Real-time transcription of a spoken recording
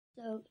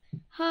So,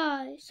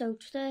 hi, so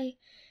today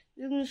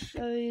we're going to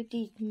show you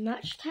these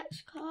Mach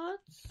attax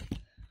cards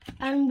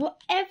and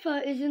whatever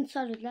is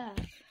inside of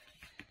that.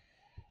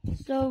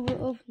 So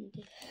we'll open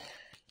this.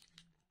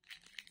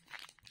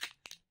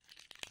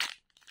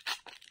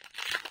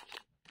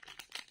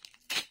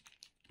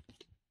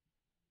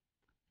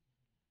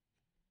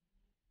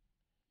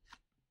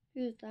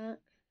 Who's that?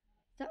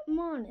 Is that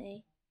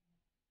Marnie?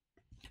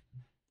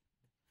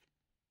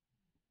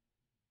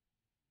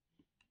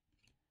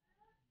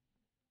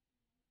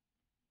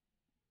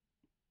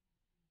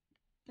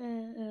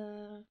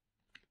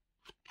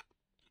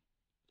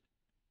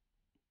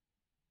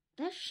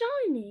 That's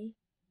shiny.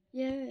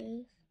 Yeah, it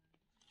is.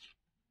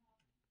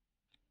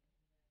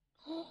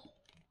 Oh,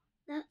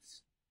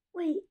 that's,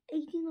 wait,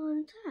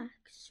 89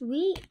 attacks.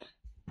 Sweet.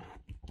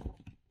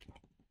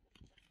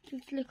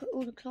 Let's look at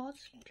all the cards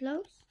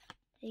close.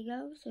 There you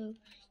go. So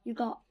you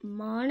got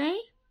Marnie.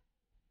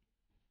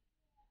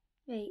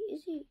 Wait,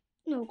 is it?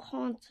 No,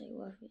 can't say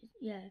what it is.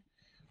 Yeah.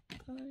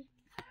 Okay.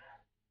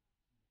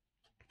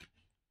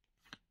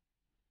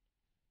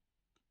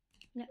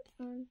 Next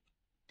one,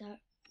 that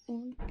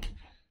one,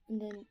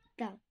 and then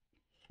that.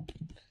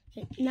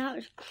 Okay, now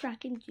it's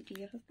cracking to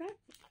the other pack.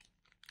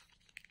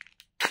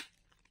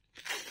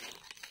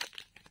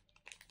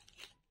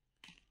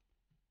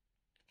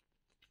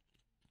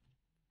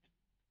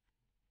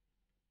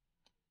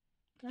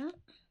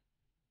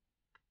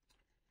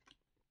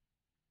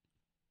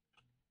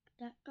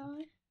 That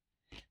guy.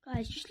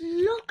 Guys, just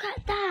look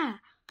at that.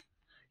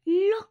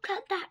 Look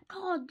at that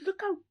card.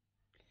 Look how.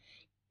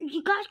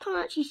 You guys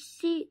can't actually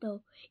see it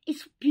though.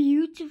 It's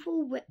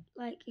beautiful,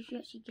 like if you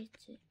actually get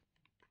it.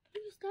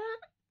 Who's that?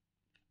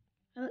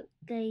 Oh,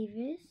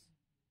 Davis.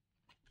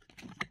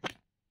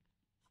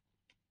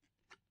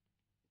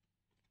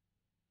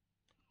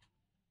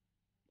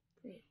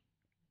 Wait.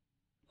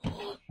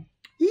 Oh,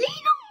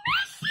 Lionel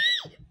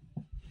Messi!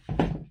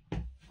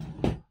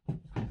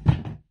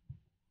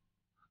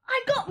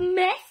 I got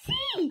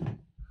Messi!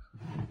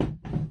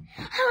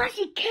 I don't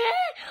actually care.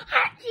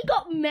 I actually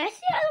got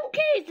Messi. I don't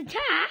care his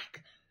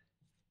attack.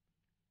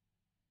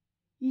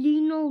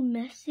 Lionel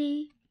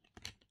Messi.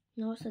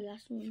 No, it's the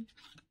last one.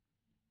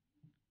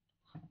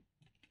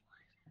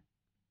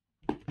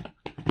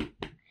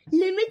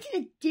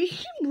 Limited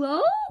edition,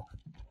 bro.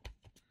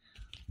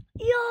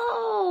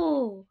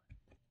 Yo,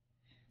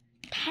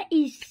 that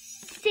is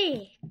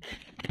sick.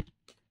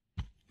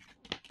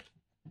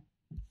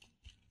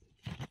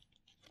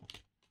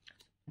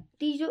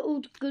 These are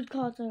all the good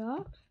cards I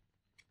got.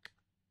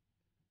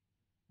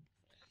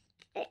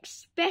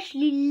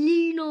 Especially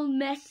Lionel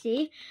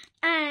Messi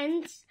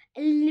and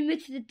a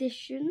limited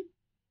edition.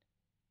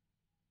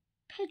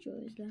 Pedro,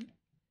 is that?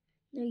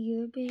 No,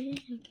 European.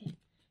 Okay.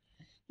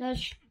 Now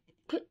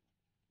put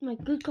my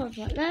good cards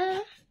right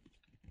there.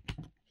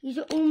 These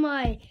are all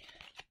my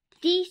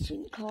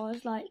decent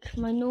cards, like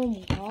my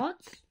normal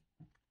cards.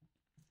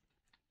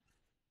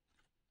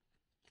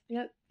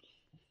 Yep.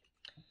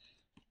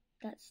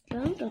 That's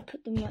done. I'll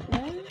put them right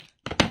there.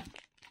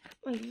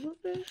 My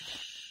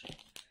rubbish.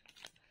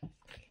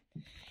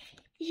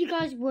 If you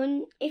guys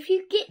won, if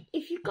you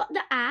got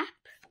the app,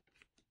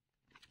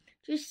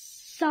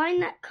 just sign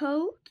that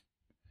code.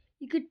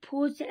 You could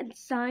pause it and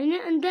sign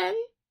it, and then,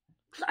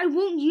 because I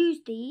won't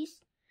use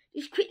these,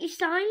 just quickly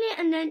sign it,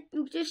 and then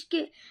you'll just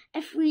get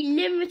a free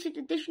limited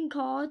edition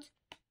card,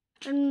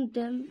 and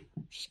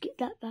just get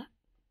that back.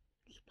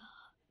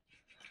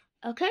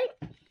 Okay,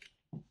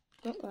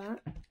 got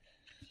that.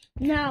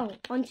 Now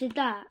onto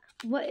that.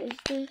 What is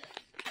this?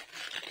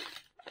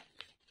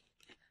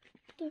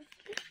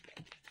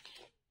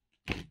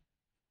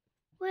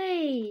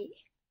 Wait,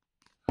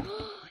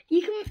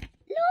 you can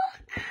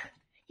look.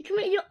 You can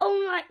make your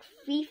own like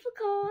FIFA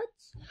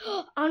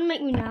cards. I'll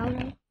make me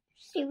now.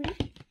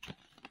 Silly.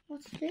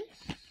 What's this?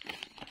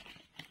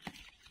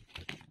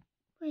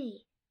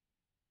 Wait.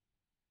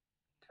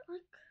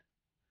 Like,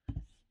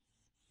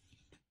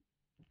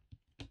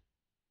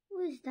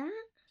 what is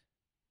that?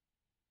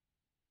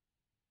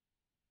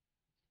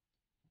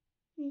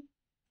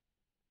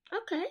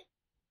 Okay.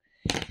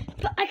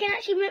 But I can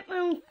actually make my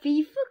own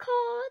FIFA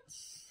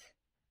cards.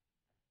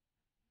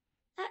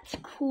 That's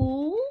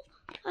cool.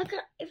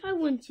 If I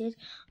wanted,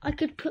 I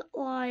could put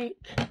like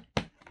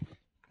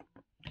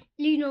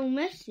Lionel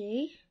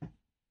Messi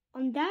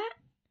on that,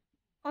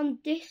 on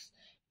this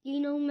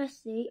Lionel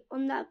Messi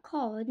on that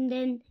card, and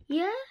then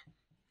yeah,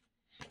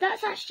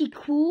 that's actually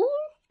cool.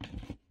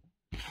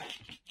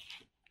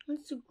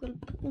 I'm still gonna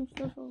put some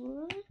stuff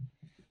over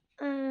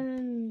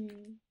there.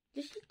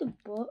 This is the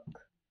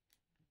book.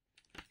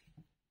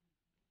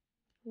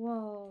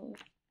 Whoa.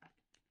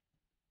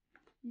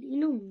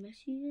 Lionel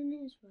Messi's in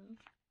it as well.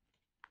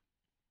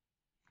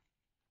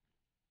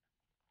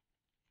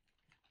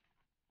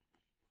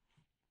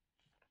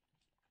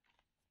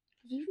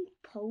 There's even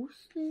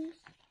posters.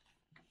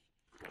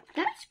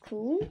 That's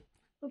cool.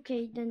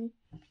 Okay, then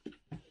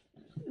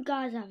you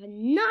guys have a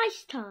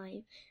nice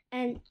time.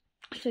 And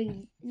so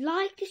you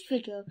like this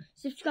video,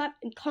 subscribe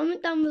and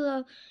comment down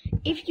below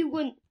if you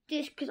want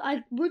this because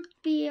I would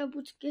be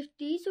able to gift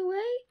these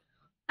away.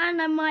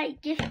 And I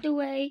might gift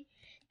away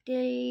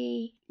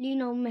the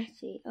Lionel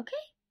Messi,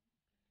 okay?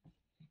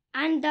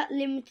 And that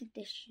limited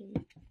edition.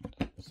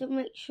 So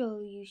make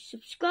sure you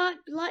subscribe,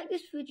 like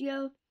this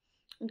video,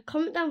 and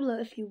comment down below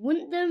if you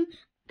want them.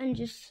 And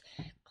just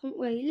comment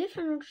where you live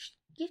and I'll just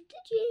gift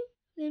it to you.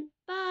 Then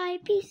bye,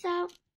 peace out.